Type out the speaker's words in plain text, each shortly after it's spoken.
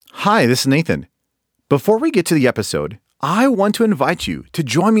Hi, this is Nathan. Before we get to the episode, I want to invite you to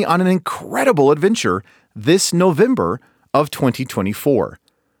join me on an incredible adventure this November of 2024.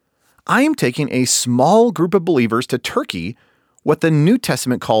 I am taking a small group of believers to Turkey, what the New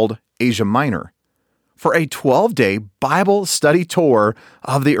Testament called Asia Minor, for a 12-day Bible study tour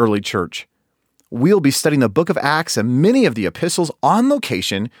of the early church. We'll be studying the book of Acts and many of the epistles on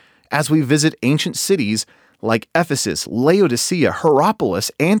location as we visit ancient cities like Ephesus, Laodicea, Hierapolis,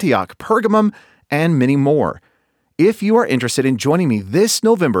 Antioch, Pergamum, and many more. If you are interested in joining me this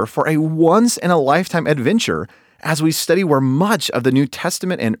November for a once-in-a-lifetime adventure as we study where much of the New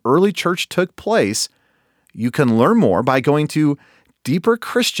Testament and early church took place, you can learn more by going to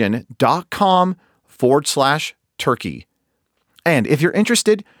deeperchristian.com/Turkey. And if you're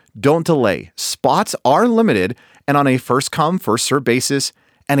interested, don't delay. Spots are limited and on a first-come, first-served basis,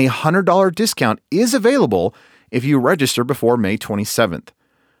 and a $100 discount is available if you register before May 27th.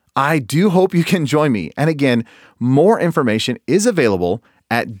 I do hope you can join me. And again, more information is available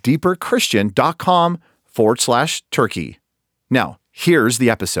at deeperchristian.com/Turkey. Now, here's the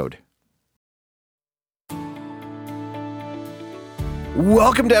episode.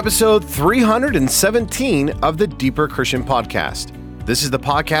 Welcome to episode 317 of the Deeper Christian Podcast. This is the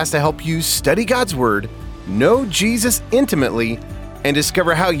podcast to help you study God's Word, know Jesus intimately, and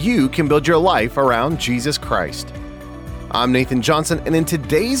discover how you can build your life around Jesus Christ. I'm Nathan Johnson, and in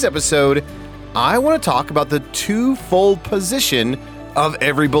today's episode, I want to talk about the twofold position of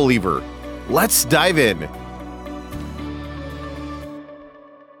every believer. Let's dive in.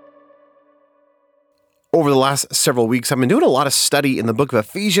 Over the last several weeks, I've been doing a lot of study in the book of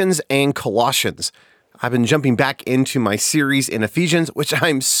Ephesians and Colossians. I've been jumping back into my series in Ephesians, which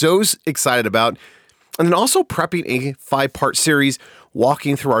I'm so excited about, and then also prepping a 5-part series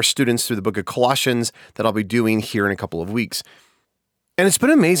walking through our students through the book of Colossians that I'll be doing here in a couple of weeks. And it's been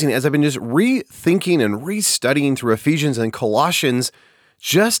amazing as I've been just rethinking and restudying through Ephesians and Colossians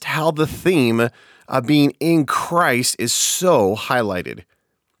just how the theme of being in Christ is so highlighted.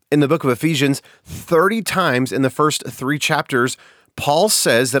 In the book of Ephesians, 30 times in the first 3 chapters, Paul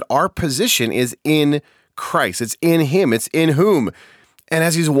says that our position is in Christ. It's in Him. It's in whom. And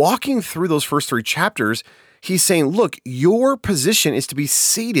as he's walking through those first 3 chapters, he's saying, look, your position is to be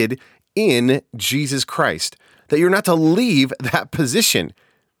seated in Jesus Christ, that you're not to leave that position.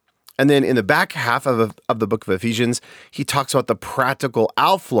 And then in the back half of the book of Ephesians, he talks about the practical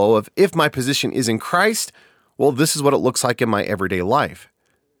outflow of if my position is in Christ, well, this is what it looks like in my everyday life.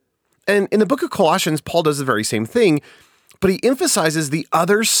 And in the book of Colossians, Paul does the very same thing, but he emphasizes the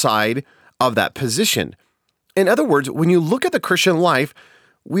other side of that position. In other words, when you look at the Christian life,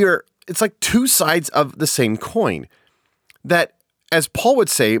 it's like two sides of the same coin. That, as Paul would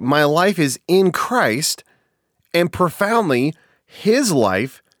say, my life is in Christ, and profoundly, his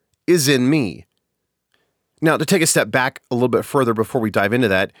life is in me. Now, to take a step back a little bit further before we dive into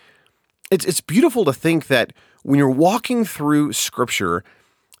that, it's beautiful to think that when you're walking through Scripture,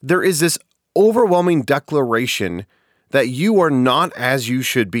 there is this overwhelming declaration that you are not as you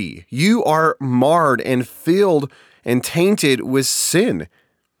should be. You are marred and filled and tainted with sin.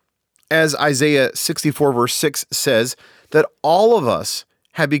 As Isaiah 64 verse 6 says, that all of us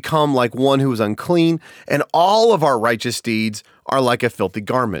have become like one who is unclean, and all of our righteous deeds are like a filthy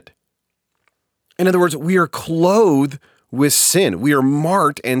garment. In other words, we are clothed with sin. We are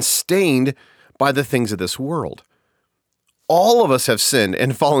marked and stained by the things of this world. All of us have sinned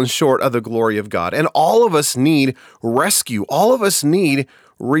and fallen short of the glory of God, and all of us need rescue. All of us need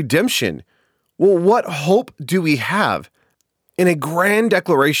redemption. Well, what hope do we have? In a grand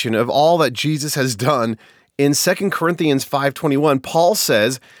declaration of all that Jesus has done, in 2 Corinthians 5:21, Paul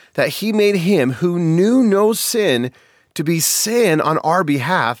says that he made him who knew no sin to be sin on our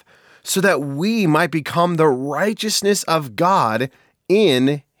behalf so that we might become the righteousness of God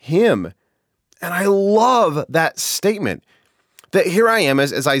in him. And I love that statement. That here I am,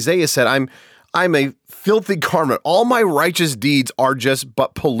 as Isaiah said, I'm a filthy garment. All my righteous deeds are just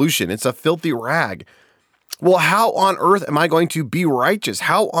but pollution. It's a filthy rag. Well, how on earth am I going to be righteous?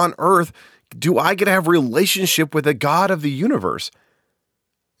 How on earth do I get to have a relationship with the God of the universe?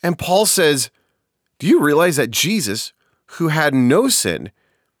 And Paul says, do you realize that Jesus, who had no sin,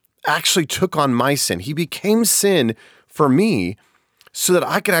 actually took on my sin? He became sin for me so that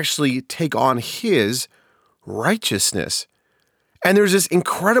I could actually take on his righteousness. And there's this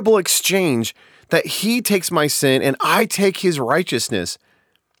incredible exchange that he takes my sin and I take his righteousness.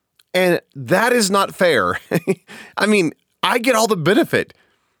 And that is not fair. I mean, I get all the benefit.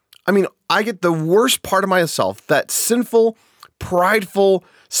 I get the worst part of myself, that sinful, prideful,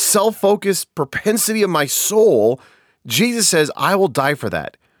 self-focused propensity of my soul. Jesus says, I will die for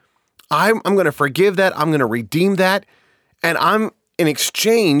that. I'm going to forgive that. I'm going to redeem that. And I'm, in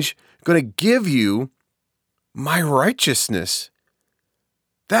exchange, going to give you my righteousness.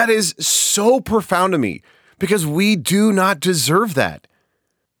 That is so profound to me because we do not deserve that.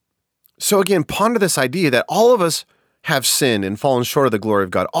 So again, ponder this idea that all of us have sinned and fallen short of the glory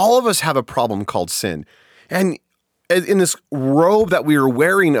of God. All of us have a problem called sin. And in this robe that we are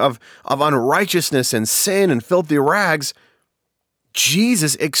wearing of unrighteousness and sin and filthy rags,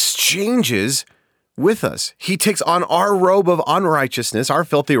 Jesus exchanges with us. He takes on our robe of unrighteousness, our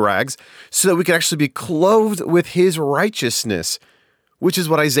filthy rags, so that we can actually be clothed with his righteousness, which is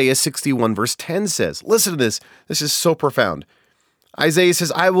what Isaiah 61 verse 10 says. Listen to this. This is so profound. Isaiah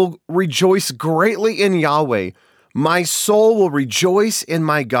says, I will rejoice greatly in Yahweh. My soul will rejoice in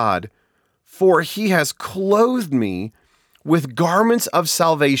my God, for he has clothed me with garments of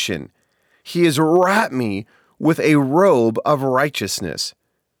salvation. He has wrapped me with a robe of righteousness.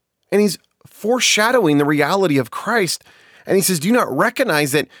 And he's foreshadowing the reality of Christ. And he says, do you not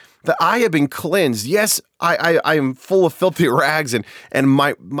recognize that I have been cleansed? Yes, I am full of filthy rags, and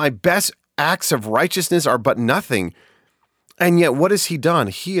my best acts of righteousness are but nothing. And yet, what has he done?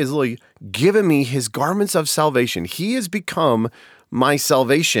 He has literally given me his garments of salvation. He has become my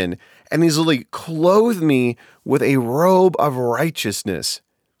salvation, and he's literally clothed me with a robe of righteousness.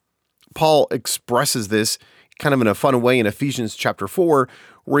 Paul expresses this kind of in a fun way in Ephesians chapter 4,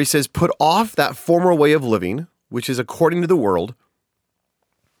 where he says, put off that former way of living, which is according to the world,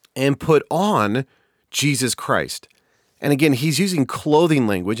 and put on Jesus Christ. And again, he's using clothing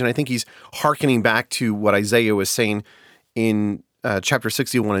language, and I think he's hearkening back to what Isaiah was saying in chapter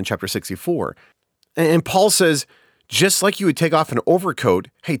 61 and chapter 64. And Paul says, just like you would take off an overcoat,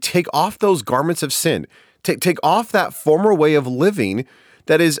 hey, take off those garments of sin. Take off that former way of living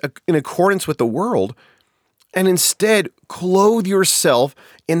that is in accordance with the world, and instead clothe yourself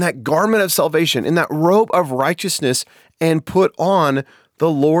in that garment of salvation, in that robe of righteousness, and put on the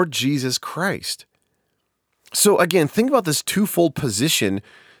Lord Jesus Christ. So again, think about this twofold position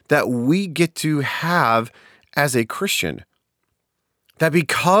that we get to have as a Christian. That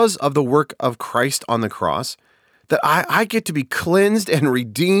because of the work of Christ on the cross, that I get to be cleansed and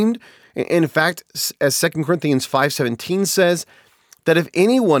redeemed. In fact, as 2 Corinthians 5:17 says, that if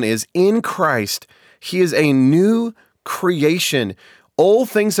anyone is in Christ, he is a new creation. Old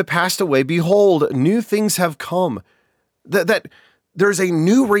things have passed away. Behold, new things have come. That there's a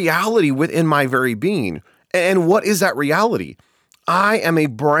new reality within my very being. And what is that reality? I am a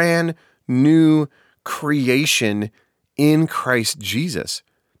brand new creation in Christ Jesus.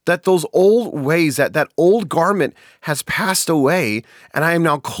 That those old ways, that old garment has passed away, and I am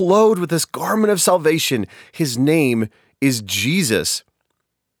now clothed with this garment of salvation. His name is Jesus,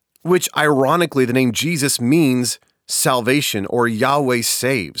 which ironically, the name Jesus means salvation, or Yahweh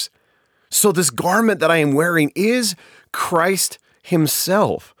saves. So this garment that I am wearing is Christ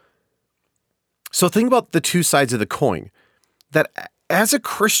himself. So think about the two sides of the coin, that as a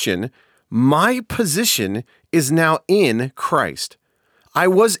Christian, my position is now in Christ. I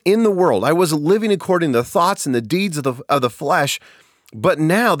was in the world. I was living according to the thoughts and the deeds of the flesh, but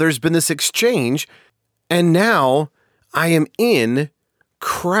now there's been this exchange, and now I am in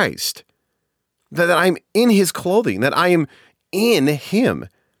Christ. That I'm in his clothing, that I am in him.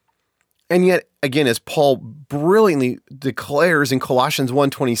 And yet, again, as Paul brilliantly declares in Colossians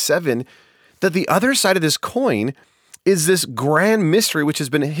 1:27, that the other side of this coin is this grand mystery which has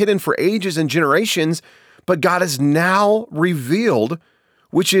been hidden for ages and generations, but God has now revealed,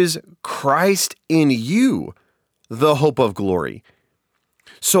 which is Christ in you, the hope of glory.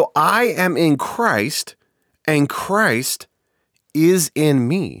 So I am in Christ, and Christ is in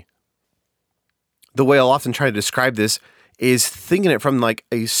me. The way I'll often try to describe this is thinking it from like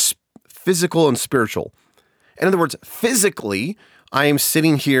a physical and spiritual. In other words, physically, I am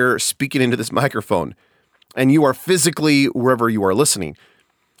sitting here speaking into this microphone, and you are physically wherever you are listening.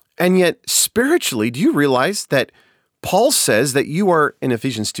 And yet, spiritually, do you realize that Paul says that you are, in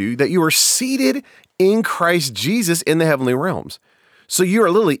Ephesians 2, that you are seated in Christ Jesus in the heavenly realms. So you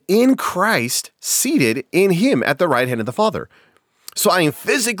are literally in Christ, seated in him at the right hand of the Father. So I am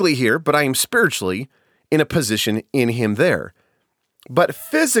physically here, but I am spiritually in a position in him there. But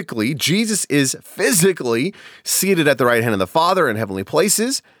physically, Jesus is physically seated at the right hand of the Father in heavenly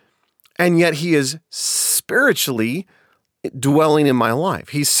places, and yet he is spiritually dwelling in my life.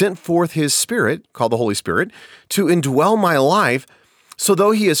 He sent forth his Spirit, called the Holy Spirit, to indwell my life. So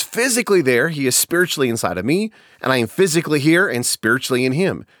though he is physically there, he is spiritually inside of me, and I am physically here and spiritually in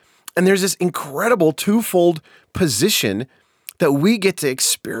him. And there's this incredible twofold position that we get to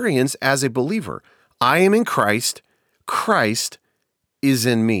experience as a believer. I am in Christ. Christ is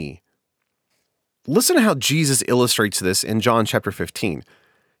in me. Listen to how Jesus illustrates this in John chapter 15.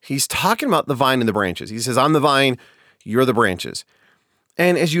 He's talking about the vine and the branches. He says, I'm the vine, you're the branches.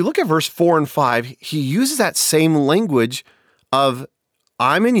 And as you look at verse 4 and 5, he uses that same language of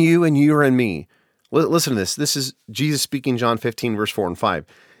I'm in you and you are in me. Listen to this. This is Jesus speaking, John 15, verse 4 and 5.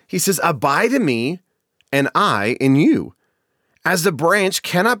 He says, abide in me and I in you. As the branch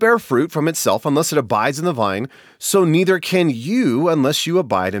cannot bear fruit from itself unless it abides in the vine, so neither can you unless you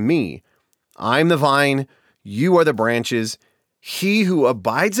abide in me. I am the vine, you are the branches. He who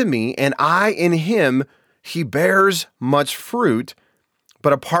abides in me and I in him, he bears much fruit,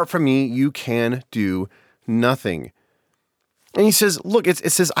 but apart from me, you can do nothing. And he says, look,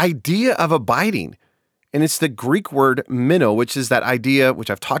 it's this idea of abiding. And it's the Greek word meno, which is that idea, which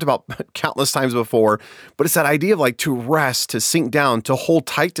I've talked about countless times before, but it's that idea of like to rest, to sink down, to hold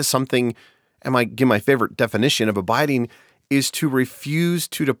tight to something. And my favorite definition of abiding is to refuse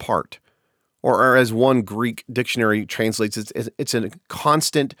to depart. Or as one Greek dictionary translates, it's a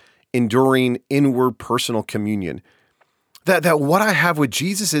constant, enduring, inward personal communion. That what I have with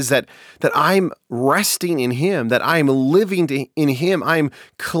Jesus is that I'm resting in him, that I'm living in him, I'm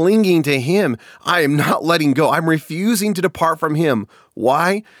clinging to him, I am not letting go, I'm refusing to depart from him.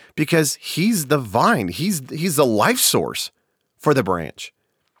 Why? Because he's the vine, he's the life source for the branch.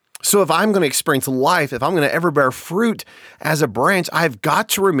 So if I'm going to experience life, if I'm going to ever bear fruit as a branch, I've got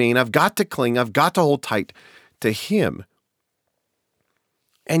to remain, I've got to cling, I've got to hold tight to him.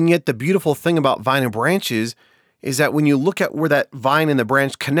 And yet the beautiful thing about vine and branches is that when you look at where that vine and the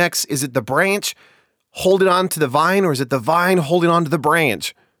branch connects, is it the branch holding on to the vine or is it the vine holding on to the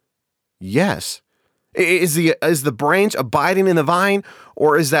branch? Yes. Is the branch abiding in the vine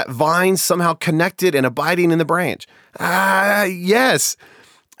or is that vine somehow connected and abiding in the branch? Yes.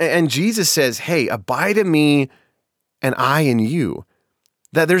 And Jesus says, hey, abide in me and I in you.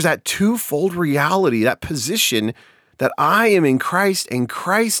 That there's that twofold reality, that position that I am in Christ and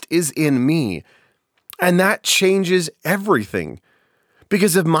Christ is in me. And that changes everything.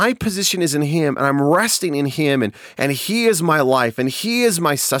 Because if my position is in him and I'm resting in him and he is my life and he is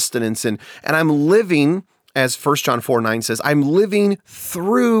my sustenance and I'm living, as 1 John 4:9 says, I'm living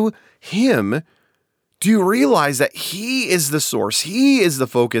through him. Do you realize that he is the source? He is the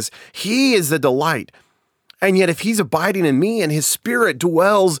focus. He is the delight. And yet if he's abiding in me and his spirit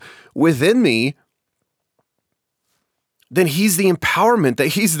dwells within me, then he's the empowerment, that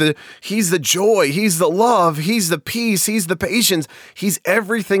he's the joy, he's the love, he's the peace, he's the patience, he's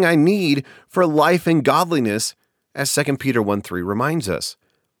everything I need for life and godliness, as 2 Peter 1:3 reminds us.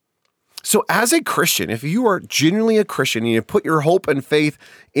 So as a Christian, if you are genuinely a Christian and you put your hope and faith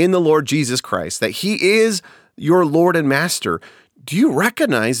in the Lord Jesus Christ, that he is your Lord and Master, do you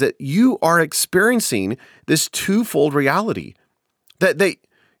recognize that you are experiencing this twofold reality? That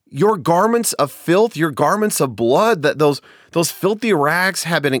your garments of filth, your garments of blood, that those filthy rags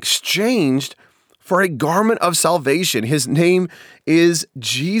have been exchanged for a garment of salvation. His name is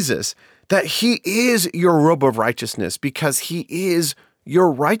Jesus. That he is your robe of righteousness because he is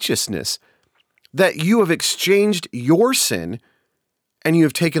your righteousness. That you have exchanged your sin and you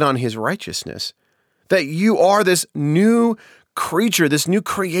have taken on his righteousness. That you are this new creature, this new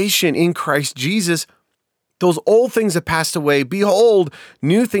creation in Christ Jesus. Those old things have passed away. Behold,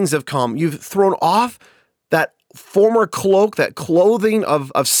 new things have come. You've thrown off that former cloak, that clothing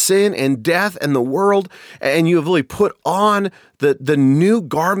of sin and death and the world, and you have really put on the new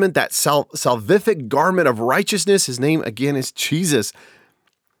garment, that salvific garment of righteousness. His name, again, is Jesus.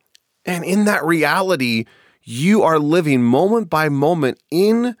 And in that reality, you are living moment by moment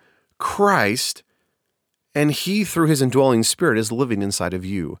in Christ, and he, through his indwelling spirit, is living inside of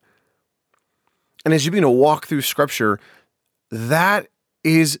you. And as you begin to walk through Scripture, that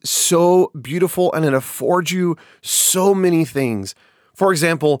is so beautiful and it affords you so many things. For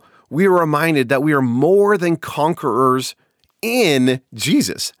example, we are reminded that we are more than conquerors in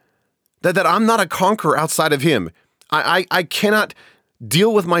Jesus. That I'm not a conqueror outside of him. I cannot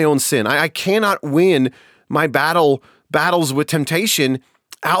deal with my own sin. I cannot win my battles with temptation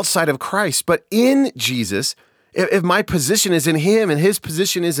outside of Christ. But in Jesus, if my position is in him and his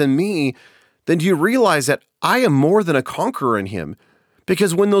position is in me, then do you realize that I am more than a conqueror in him?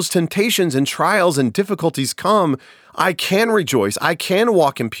 Because when those temptations and trials and difficulties come, I can rejoice. I can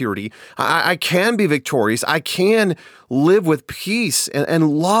walk in purity. I can be victorious. I can live with peace and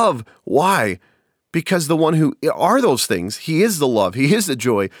love. Why? Because the one who are those things, he is the love, he is the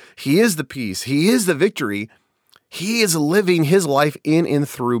joy, he is the peace, he is the victory. He is living his life in and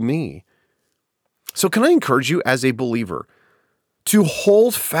through me. So can I encourage you as a believer to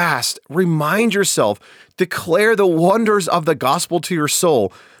hold fast, remind yourself, declare the wonders of the gospel to your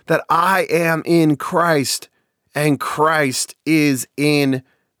soul, that I am in Christ and Christ is in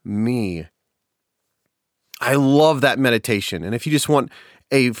me. I love that meditation. And if you just want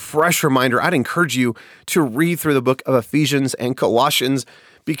a fresh reminder, I'd encourage you to read through the book of Ephesians and Colossians,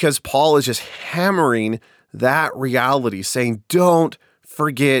 because Paul is just hammering that reality, saying, don't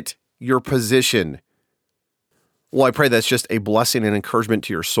forget your position. Well, I pray that's just a blessing and encouragement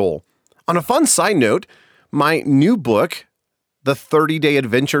to your soul. On a fun side note, my new book, The 30-Day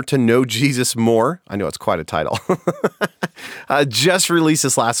Adventure to Know Jesus More, I know it's quite a title, just released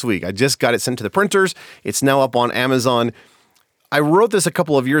this last week. I just got it sent to the printers. It's now up on Amazon. I wrote this a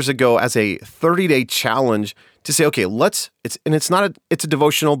couple of years ago as a 30-day challenge to say, okay, it's a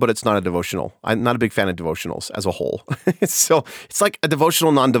devotional, but it's not a devotional. I'm not a big fan of devotionals as a whole. So it's like a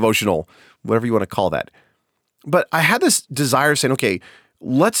devotional, non-devotional, whatever you want to call that. But I had this desire saying, okay,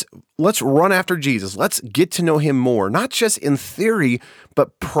 let's run after Jesus. Let's get to know him more, not just in theory,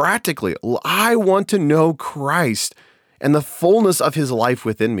 but practically. I want to know Christ and the fullness of his life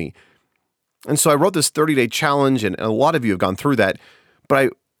within me. And so I wrote this 30-day challenge, and a lot of you have gone through that, but I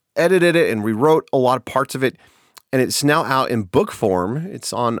edited it and rewrote a lot of parts of it, and it's now out in book form.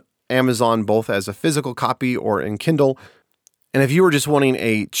 It's on Amazon, both as a physical copy or in Kindle. And if you were just wanting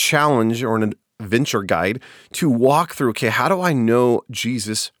a challenge or an adventure guide to walk through, okay, how do I know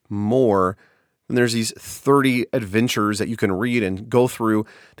Jesus more? And there's these 30 adventures that you can read and go through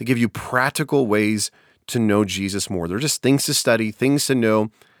that give you practical ways to know Jesus more. They're just things to study, things to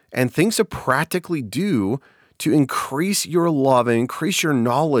know, and things to practically do to increase your love and increase your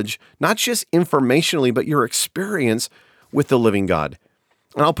knowledge, not just informationally, but your experience with the living God.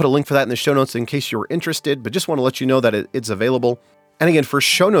 And I'll put a link for that in the show notes in case you're interested, but just want to let you know that it's available. And again, for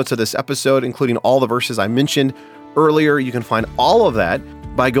show notes of this episode, including all the verses I mentioned earlier, you can find all of that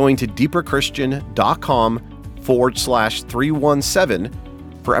by going to deeperchristian.com/317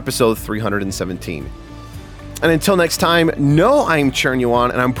 for episode 317. And until next time, know I'm cheering you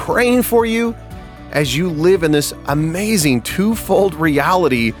on and I'm praying for you as you live in this amazing twofold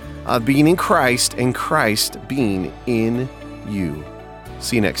reality of being in Christ and Christ being in you.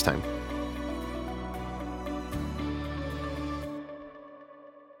 See you next time.